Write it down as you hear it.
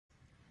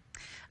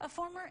A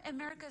former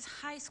America's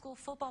high school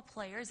football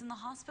player is in the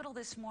hospital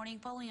this morning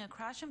following a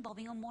crash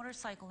involving a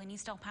motorcycle in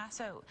East El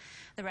Paso.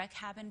 The wreck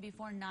happened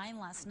before 9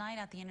 last night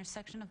at the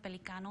intersection of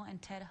Pelicano and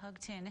Ted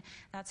Hugton.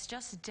 That's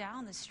just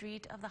down the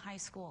street of the high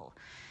school.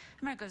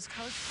 America's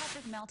coach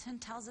Patrick Melton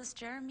tells us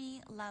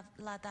Jeremy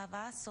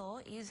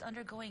Ladavaso is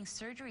undergoing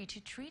surgery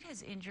to treat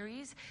his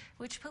injuries,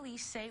 which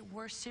police say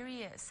were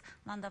serious.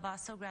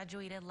 Ladavaso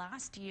graduated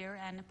last year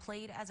and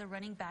played as a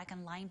running back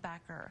and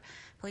linebacker.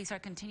 Police are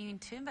continuing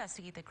to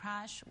investigate the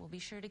crash. We'll be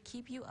sure to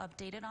keep you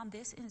updated on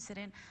this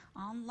incident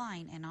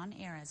online and on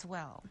air as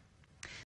well.